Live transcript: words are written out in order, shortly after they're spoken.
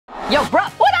Yo, bro,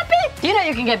 what up, B? Do you know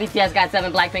you can get BTS,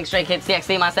 GOT7, Blackpink, Stray Kids,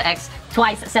 TXT, Monster X,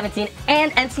 Twice, 17,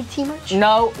 and NCT merch?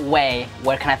 No way.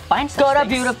 Where can I find such things? Go to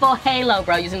Beautiful Halo,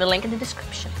 bro, using the link in the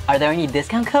description. Are there any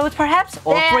discount codes, perhaps?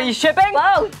 Or free shipping?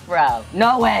 Both, bro.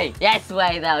 No way. Yes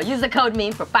way, though. Use the code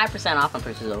MEME for 5% off on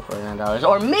purchases over $49,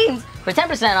 or MEMES for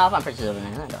 10% off on purchases over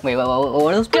 $99. Wait, what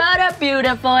are those? Go to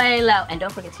Beautiful Halo, and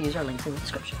don't forget to use our links in the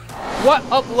description. What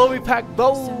up, Lowy Pack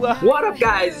Bo? What up,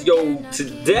 guys? Yo,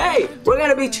 today we're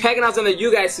gonna be checking out something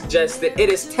you guys suggested. It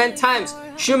is 10 times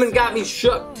Xiumin got me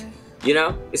shook. You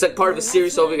know, it's like part of a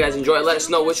series, so if you guys enjoy it, let us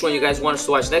know which one you guys want us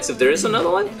to watch next. If there is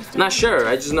another one, I'm not sure.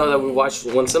 I just know that we watched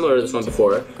one similar to this one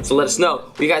before. So let us know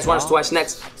what you guys want us to watch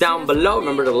next down below.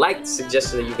 Remember to like the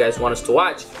suggestion that you guys want us to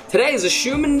watch. Today is a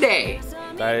Xiumin day.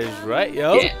 That is right,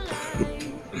 yo. Yeah.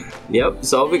 Yep,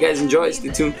 so I hope you guys enjoy. Stay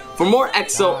tuned for more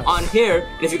EXO on here.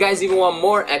 And if you guys even want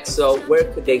more EXO, where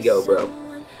could they go, bro?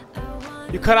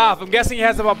 You cut off. I'm guessing he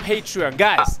has about Patreon.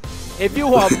 Guys, if you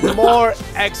want more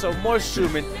EXO, more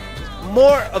Xiumin,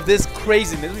 more of this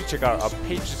craziness, we check out our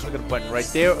page. Just click on the button right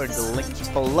there or in the link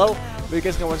just below. But you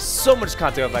guys can watch so much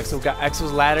content of EXO. We got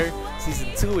EXO's Ladder Season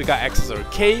 2. We got EXO's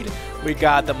Arcade. We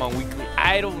got them on Weekly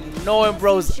Idol, Knowing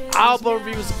Bros, album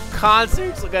reviews,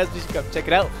 concerts. So guys, please come check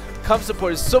it out. Come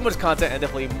support so much content and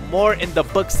definitely more in the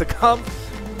books to come.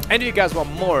 And if you guys want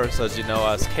more, so as you know,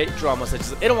 us K-drama such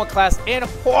as 801 Class and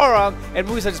Hwarang, and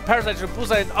movies such as Parasite,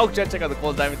 Busan, and Okja, check out the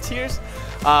Gold Diamond tiers.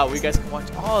 You guys can watch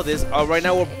all of this. Right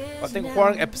now, I think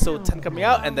Hwarang episode 10 coming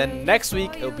out, and then next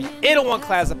week it'll be 801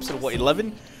 Class episode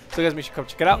 11. So you guys make sure to come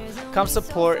check it out. Come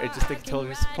support. It just take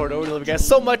totally support over. Love you guys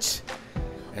so much.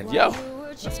 And yo,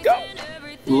 let's go.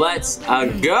 Let's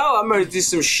go. I'm ready to do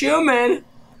some Xiumin.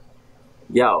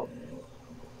 Yo,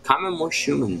 comment more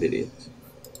Xiumin videos.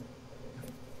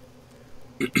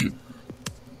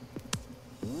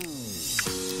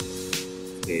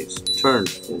 Okay, it's turn.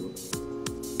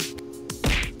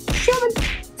 Xiumin.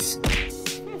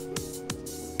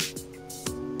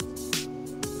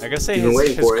 I gotta say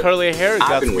his curly hair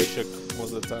got me shook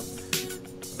most of the time.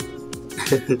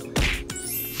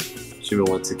 Xiumin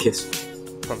wants a kiss.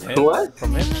 From him? What?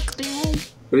 From him?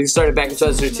 Everything started back in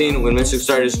 2013 when Mr.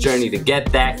 started his journey to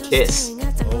get that kiss.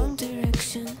 Oh.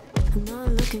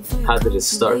 How did it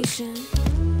start?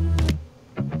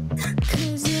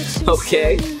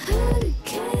 Okay.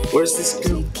 Where's this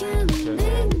go?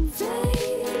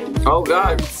 Oh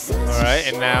god. Alright,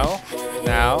 and now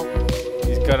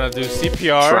he's gonna do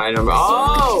CPR. Try number.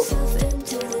 Oh!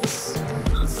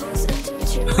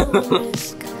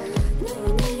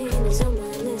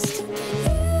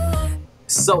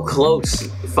 So close.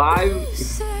 5.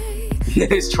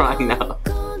 He's trying now.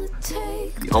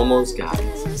 He almost got it.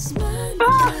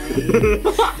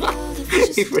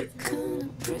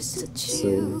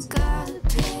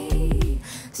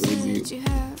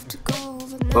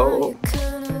 Oh.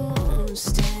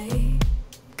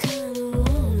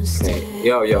 Hey,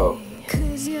 yo.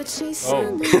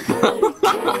 Oh.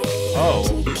 Oh.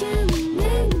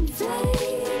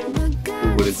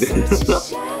 What is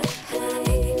this?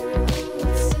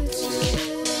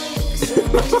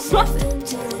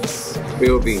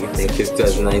 Real B, I think it's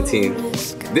 2019.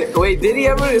 Wait, did he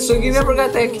ever? So he never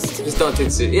got that kiss? Just don't take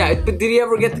it serious. Yeah, but did he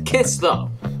ever get the kiss though?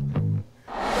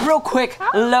 Real quick,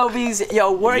 Lovies,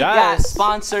 yo, we got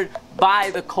sponsored by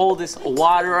the coldest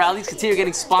water, or at least continue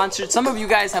getting sponsored. Some of you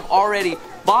guys have already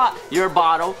bought your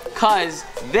bottle because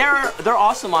they're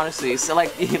awesome, honestly. So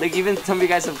like even some of you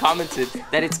guys have commented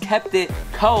that it's kept it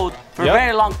cold for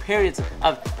very long periods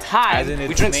of time.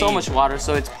 We drink so much water,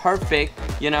 so it's perfect,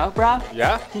 you know, bro?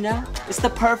 Yeah. You know, it's the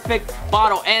perfect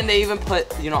bottle, and they even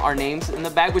put, you know, our names in the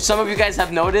bag, which some of you guys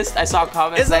have noticed. I saw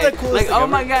comments like, oh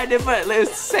my god, they put,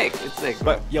 it's sick, it's sick.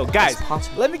 But yo, guys,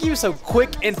 let me give you some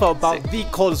quick info about the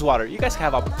coldest water. You guys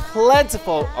have a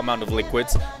plentiful amount of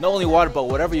liquids, not only water, but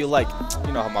whatever you like.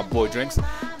 You know how my boy drinks.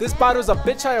 This bottle is a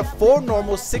bit shy of 4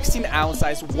 normal 16-ounce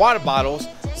size water bottles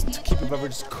to keep your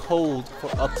beverages cold for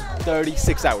up to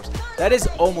 36 hours. That is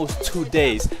almost 2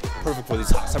 days. Perfect for these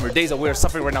hot summer days that we are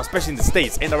suffering right now, especially in the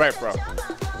States. Ain't that right, bro?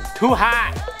 Too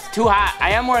hot. Too hot.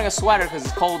 I am wearing a sweater because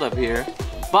it's cold up here,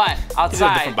 but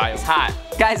outside it's hot.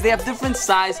 Guys, they have different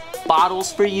size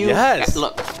bottles for you. Yes.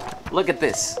 Guys, look at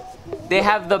this. They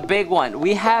have the big one.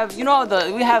 We have, you know,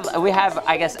 we have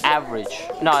I guess average.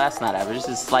 No, that's not average. This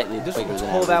is slightly bigger than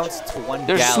average. 12 ounce to 1 gallon.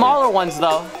 There's smaller ones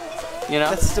though. You know,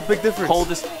 that's the big difference.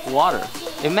 Coldest water.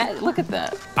 Look at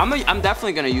that. I'm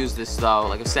definitely gonna use this though,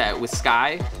 like I said, with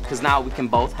Sky, because now we can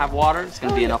both have water. It's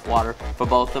gonna be enough water for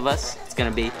both of us. It's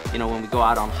gonna be, you know, when we go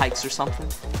out on hikes or something,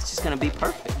 it's just gonna be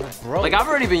perfect. Bro. Like I've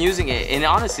already been using it, and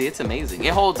honestly, it's amazing.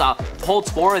 It holds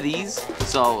 4 of these,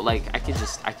 so like I could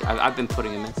just, I've been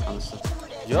putting them in, honestly.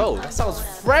 Yo, that sounds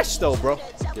fresh though, bro.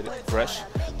 Get it? Fresh.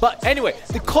 But anyway,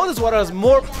 the coldest water has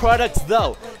more products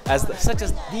though, such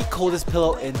as the coldest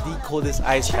pillow and the coldest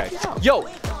ice pack. Yo,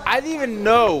 I didn't even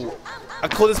know a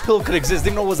coldest pillow could exist.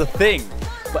 Didn't know it was a thing.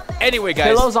 But anyway, guys.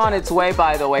 Pillow's on its way,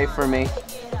 by the way, for me.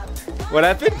 What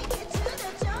happened?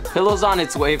 Pillow's on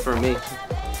its way for me.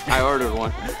 I ordered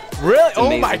one. Really?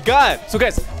 Oh my god. So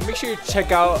guys, make sure you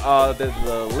check out the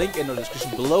link in the description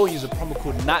below and use the promo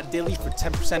code NOTDAILY for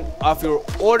 10% off your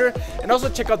order. And also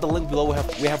check out the link below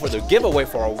we have for the giveaway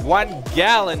for our 1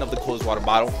 gallon of the coldest water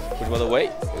bottle. Which, by the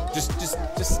way, just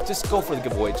go for the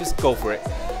giveaway. Just go for it.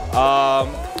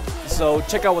 So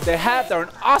check out what they have. They're an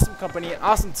awesome company, an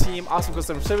awesome team, awesome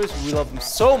customer service. We love them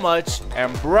so much.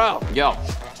 And bro, yo,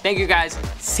 thank you guys.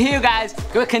 See you guys.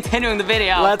 Good continuing the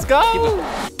video. Let's go.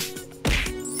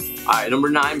 All right, number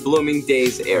 9, Blooming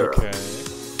Days era. Okay.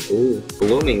 Ooh,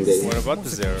 Blooming Days. What about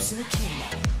this era?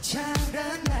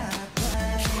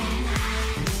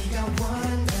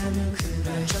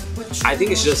 I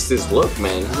think it's just his look,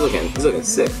 man. He's looking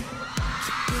sick.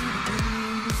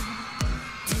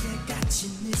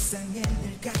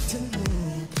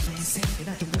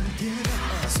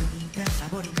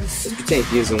 Let's pretend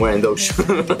he isn't wearing those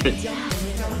shorts.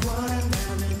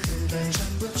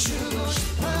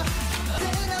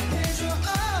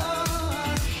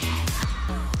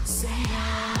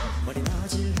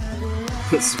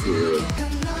 That's weird.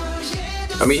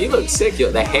 I mean, he looks sick,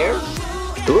 yo. The hair,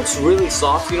 it looks really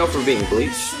soft, you know, for being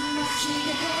bleached.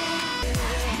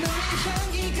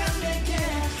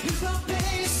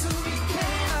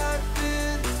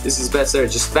 This is best era.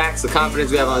 Just facts. The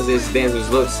confidence we have on this dancers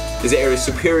looks. This area is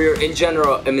superior in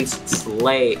general. I mean,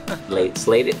 slays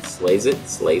it.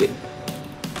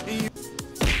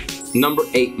 Number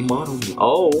 8, modeling.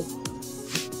 Oh.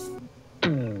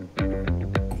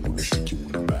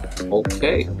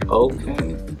 Okay.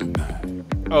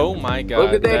 Oh my god,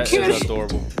 look at that kitty. Is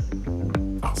adorable.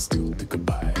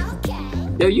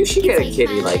 Yo, you should get a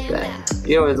kitty like that.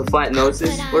 You know, with the flat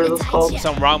noses. What are those called?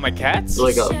 Something wrong with my cats?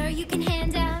 Like a...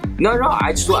 No,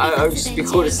 I just be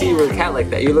cool to see you with a cat like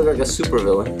that. You look like a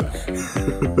supervillain.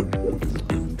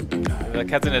 The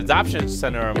cat's an adoption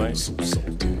center, am I?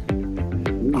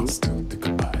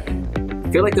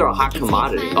 I feel like they're a hot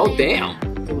commodity. Oh damn,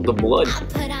 the blood.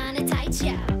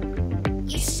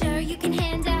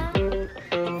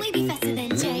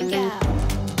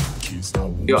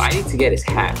 Yo, I need to get his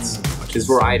hats. His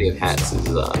variety of hats is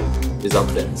up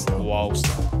there. Whoa.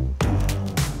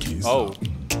 Oh.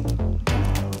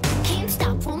 Can't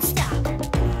stop, won't stop.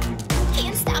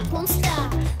 Can't stop, won't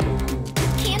stop.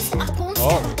 Can't stop, won't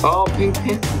stop. Oh, Pink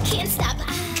Panther. Can't stop.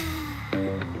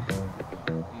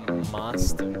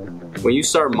 Monster. When you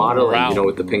start modeling, you know,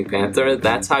 with the Pink Panther,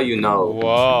 that's how you know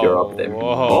you're up there.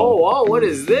 Whoa. Oh, whoa, what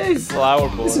is this? Flower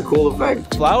boy. This is a cool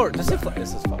effect. Flower? This is flower boy.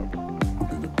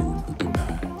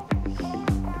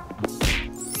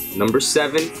 Number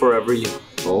 7, Forever Young.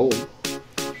 Oh.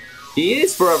 He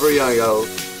is Forever Young, yo.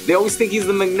 They always think he's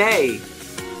the McNay.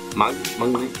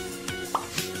 McNay.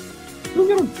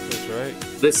 Look at him. That's right.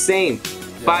 The same.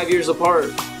 5 years apart.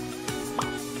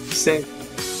 Same.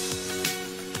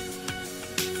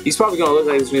 He's probably gonna look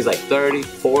like this when he's like 30,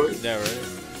 40. Yeah, right.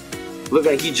 Look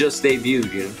like he just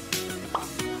debuted, you know.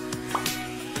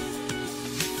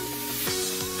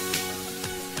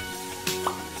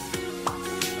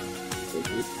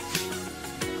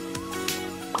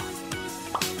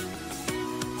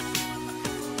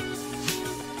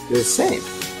 They're the same.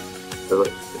 They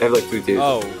have like 2 dudes.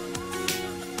 Oh.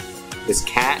 This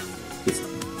cat.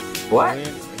 What?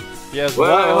 Yes. Wait,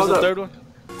 What was hold the up. third one?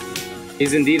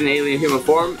 He's indeed an alien human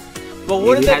form. But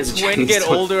wouldn't He that has a twin Chinese get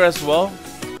twin. older as well?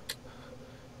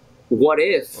 What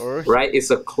if? Or- Right?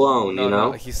 It's a clone, you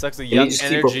know? No, he sucks the you young just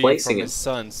keep energy replacing from it. his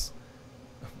sons.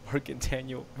 Mark and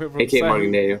Daniel. A.K.A.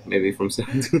 Morgan Daniel, maybe from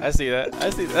I see that.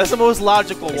 That's the most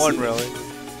logical one, really.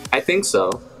 I think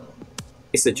so.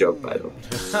 It's a joke, by the way.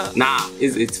 Nah,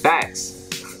 it's facts.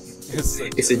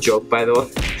 It's a joke, by the way.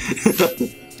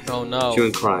 Oh no.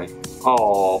 Xiumin crying.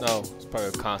 Oh. No, it's probably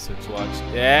a concert to watch.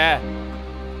 Yeah.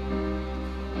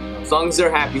 As long as they're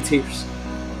happy tears.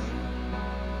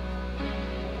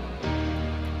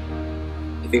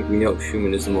 I think we know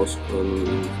Xiumin is the most supposed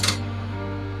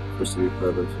to be part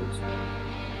of ourselves.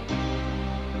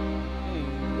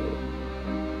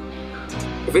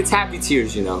 If it's happy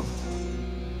tears, you know.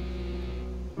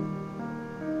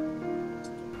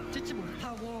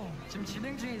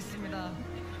 중에 있습니다.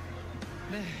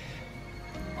 네.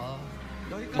 Oh.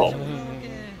 여기까지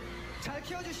오게 잘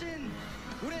키워주신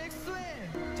우리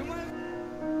엑소의 정말.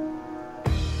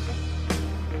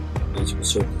 Magical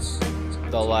Circus.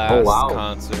 The last wow.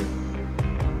 concert.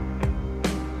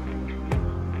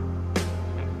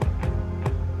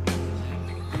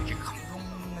 이렇게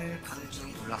감동을 받을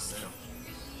줄은 몰랐어요.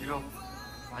 비록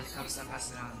마지막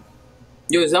선글라스랑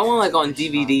Yo, is that one like on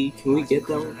DVD? Can we get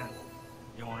that one?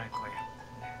 영원할 거예요.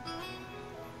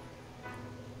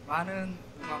 많은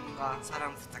응원과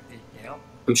사랑 부탁드릴게요.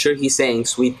 I'm sure he's saying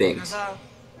sweet things. 항상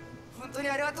훈돈이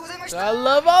아리가또 고생하셨다. I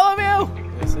love all of you. Did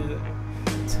I say that?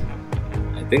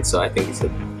 I think so. I think he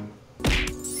said.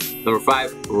 Number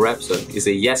 5, Repsa. He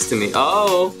said yes to me.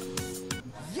 Oh!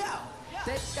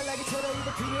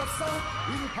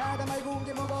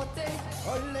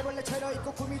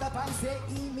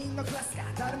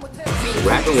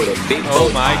 Rapping with a big Oh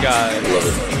boat. my god.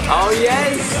 Oh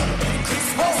yes!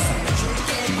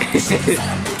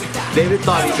 David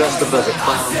thought he dressed up as a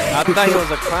clown. I thought he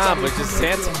was a clown, but just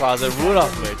Santa Claus and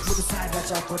Rudolph mix.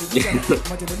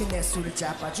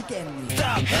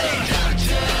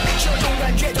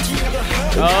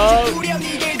 Oh.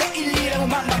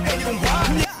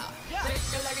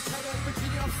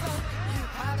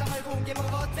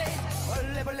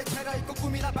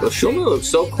 Well, Xiumin looks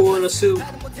so cool in a suit.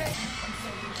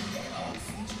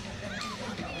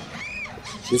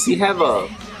 Does he have a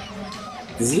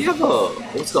what's it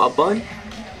called, a bun?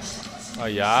 Oh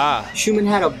yeah. Xiumin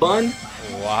had a bun?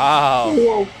 Wow.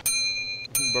 Whoa.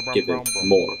 Give him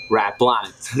more. Rap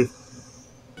blind.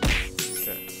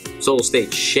 Okay. Soul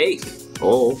State shake.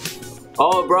 Oh.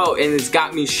 Oh bro, and it's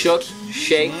got me shook.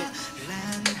 Shake.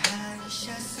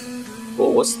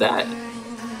 Oh, what's that?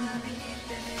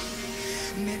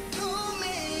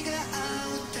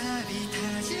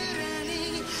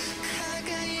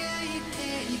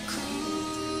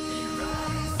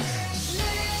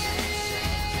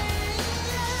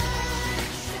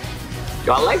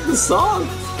 Yo, I like the song.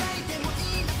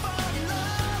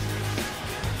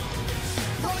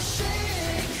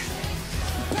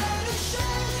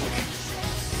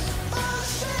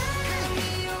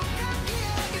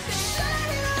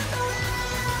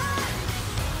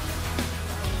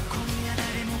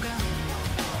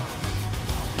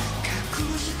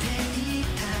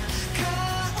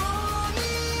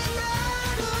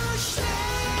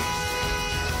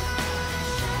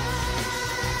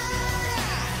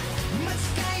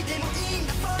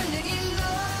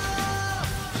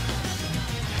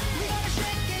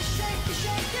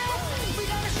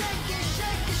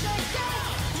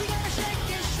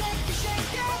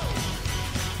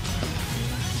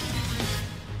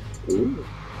 Ooh.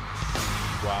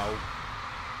 Wow.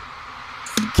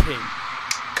 King.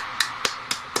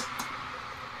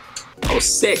 Oh,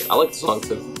 sick. I like the song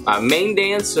too. Main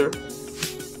dancer.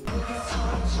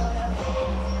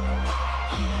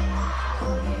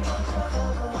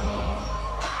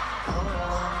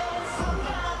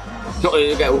 No,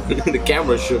 you got the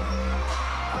camera shook.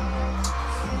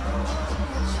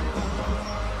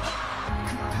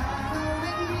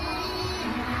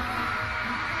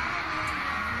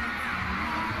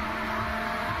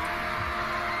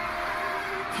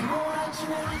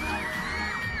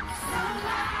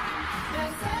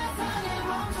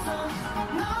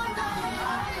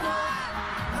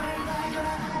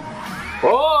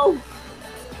 Oh!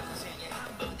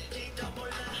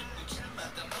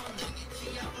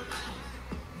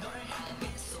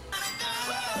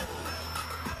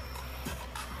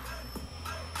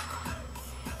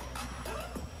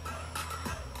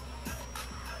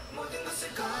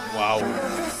 Wow.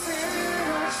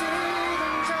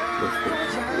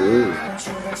 Ooh.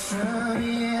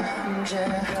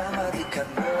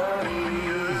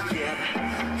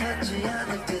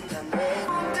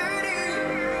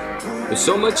 There's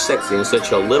so much sexy in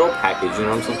such a little package, you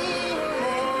know what I'm saying?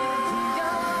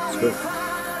 It's good.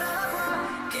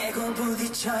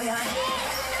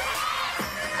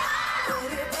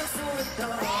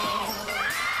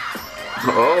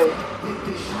 Oh,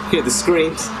 hear the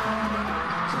screams.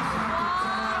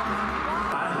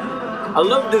 I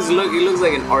love this look. He looks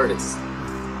like an artist.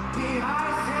 Clean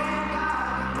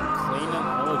and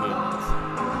elegant.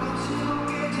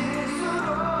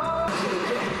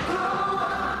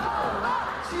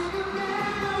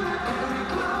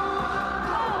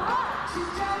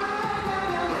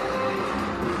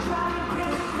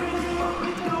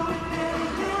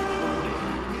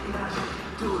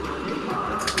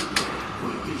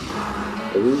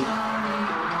 Ooh.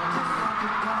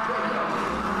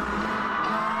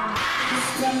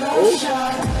 Oh.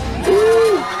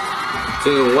 Ooh. So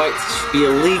the white should be a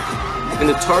leak. In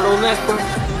the turtleneck, bro?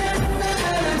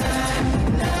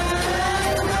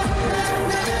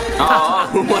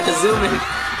 Oh, what a zoom in.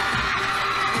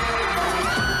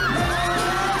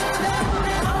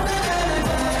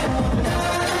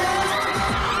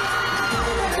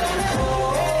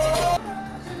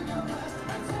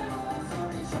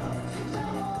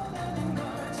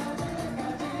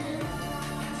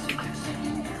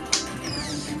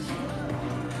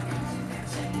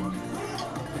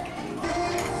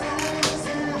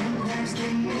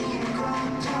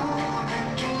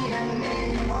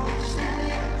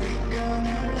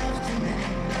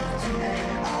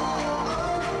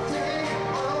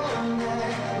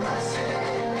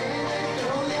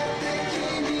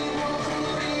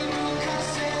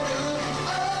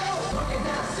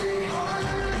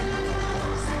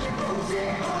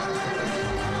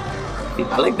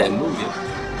 I like that movie.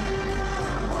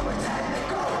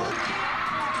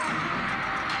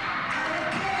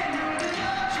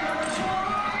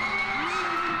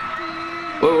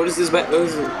 Wait, what is this back? What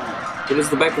is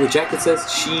the back of the jacket says?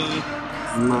 She,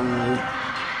 my.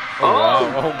 Oh, wow.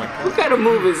 Oh my god. What kind of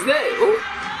move is that? Ooh.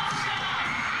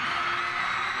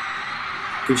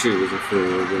 Pretty sure it wasn't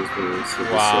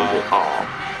for Wow. Oh.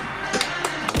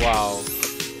 Wow.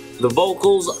 The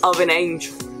vocals of an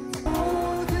angel.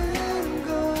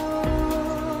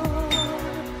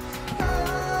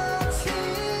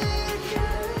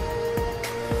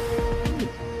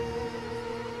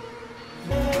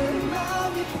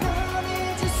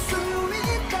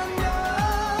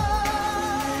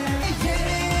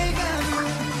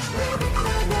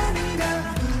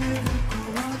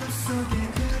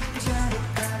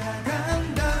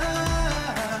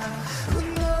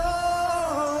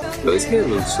 Yo, his hair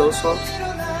looks so soft.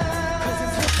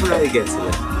 How did I get to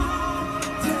that?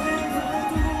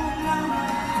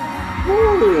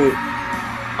 Ooh.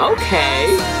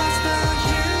 Okay.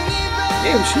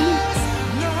 Damn, Xiumin.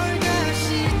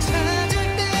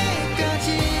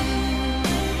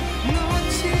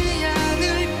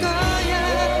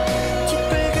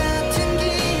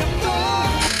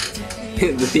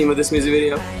 The theme of this music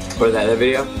video, or that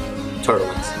video,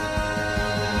 turtlenecks.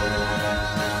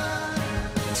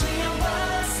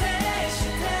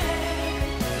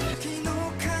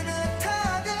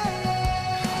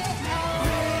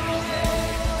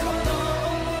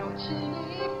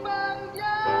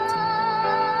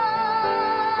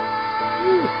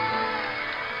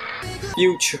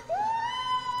 Future.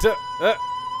 Hit the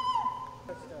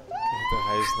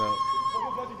highest note.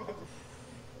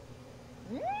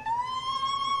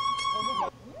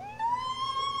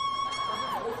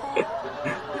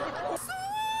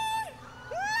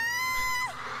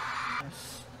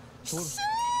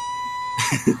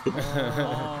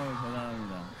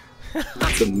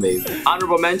 That's amazing.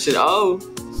 Honorable mention. Oh,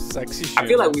 Sexy Xiumin. I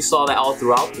feel like we saw that all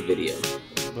throughout the video.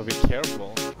 But be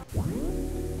careful.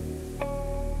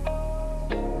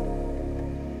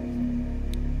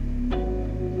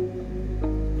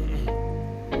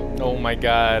 Oh my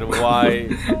god, why?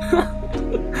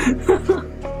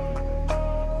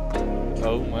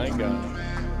 Oh my god.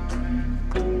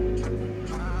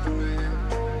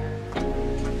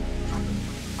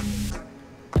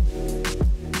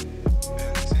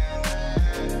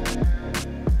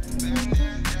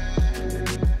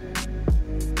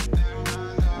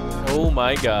 Oh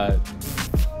my god.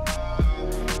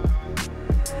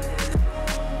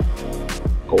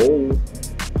 Oh,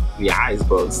 the eyes,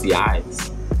 bro. It's the eyes.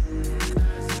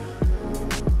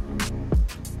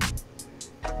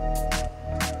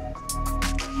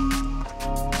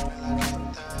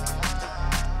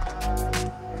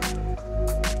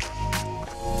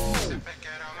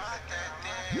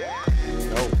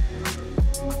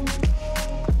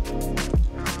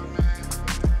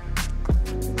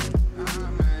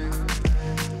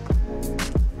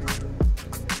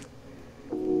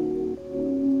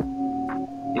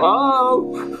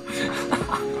 Oh!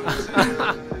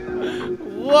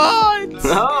 What?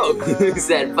 Oh! Who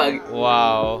said fuck?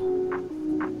 Wow.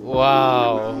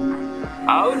 Wow.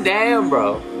 Oh, damn,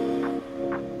 bro.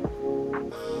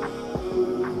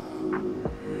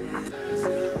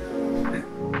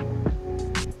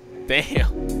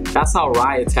 Damn. That's how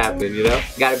riots happen, you know?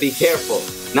 Gotta be careful.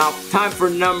 Now, time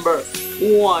for number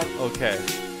 1. Okay.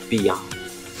 Beyond.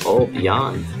 Oh,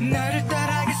 Beyond.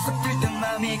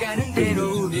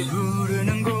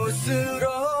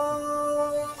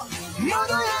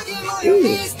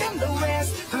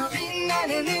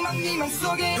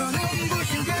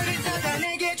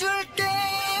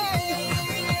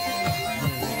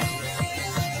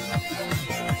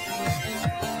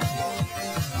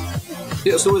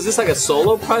 Yeah, so is this like a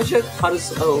solo project? How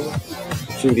does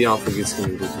Xiumin Beyond forget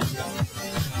Xiumin?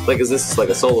 Like, is this like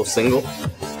a solo single?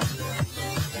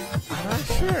 I'm not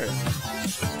sure.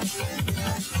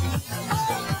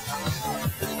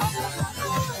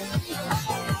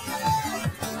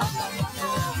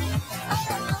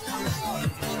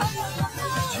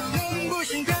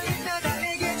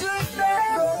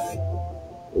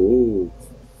 Ooh.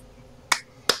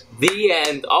 The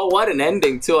end. Oh, what an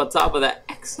ending too. On top of that,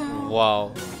 EXO.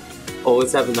 Wow. Oh,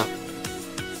 what's happening now?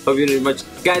 Hope you did much.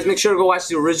 Guys, make sure to go watch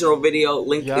the original video.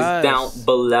 Link is down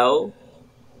below.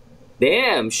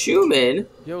 Damn, Xiumin.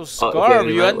 Yo, Scar,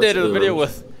 you ended the video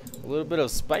with a little bit of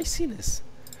spiciness.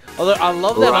 Although I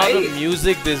love the amount of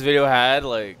music this video had.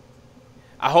 Like,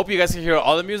 I hope you guys can hear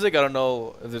all the music. I don't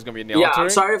know if there's gonna be any altering. I'm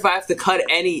sorry if I have to cut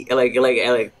any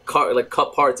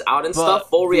cut parts out and stuff.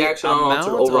 Full reaction on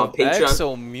over on Patreon.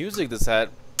 EXO music this had.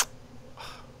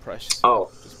 Precious.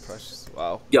 Oh. Just precious.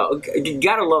 Wow. Yo, you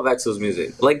gotta love EXO's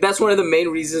music. Like, that's one of the main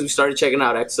reasons we started checking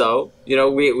out EXO. You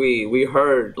know, we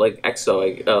heard like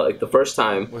EXO like the first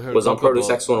time was on Produce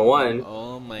X101.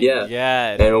 Oh my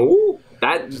god. And ooh,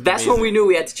 that's when we knew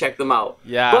we had to check them out.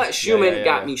 Yeah. But Xiumin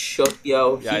got me shook,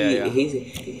 yo.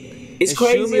 It's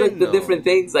crazy, Xiumin, like the different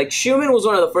things. Like, Xiumin was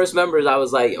one of the first members I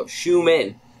was like, yo,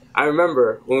 Xiumin. I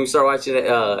remember when we started watching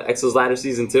EXO's Ladder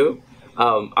Season 2.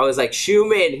 I was like,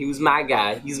 Xiumin, he was my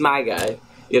guy. He's my guy.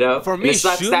 You know? For me,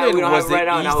 Xiumin was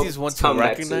the easiest one to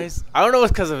recognize. I don't know if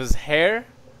it's because of his hair,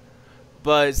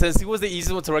 but since he was the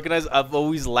easiest one to recognize, I've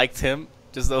always liked him.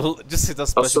 Just his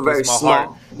special place in my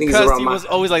heart. Because he was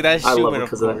always like that. Xiumin, of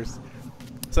course.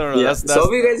 So, I don't know,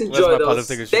 so if you guys enjoy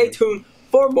those, stay tuned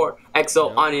for more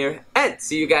EXO on here. And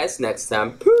see you guys next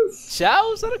time. Peace.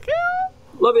 Ciao,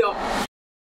 Love y'all.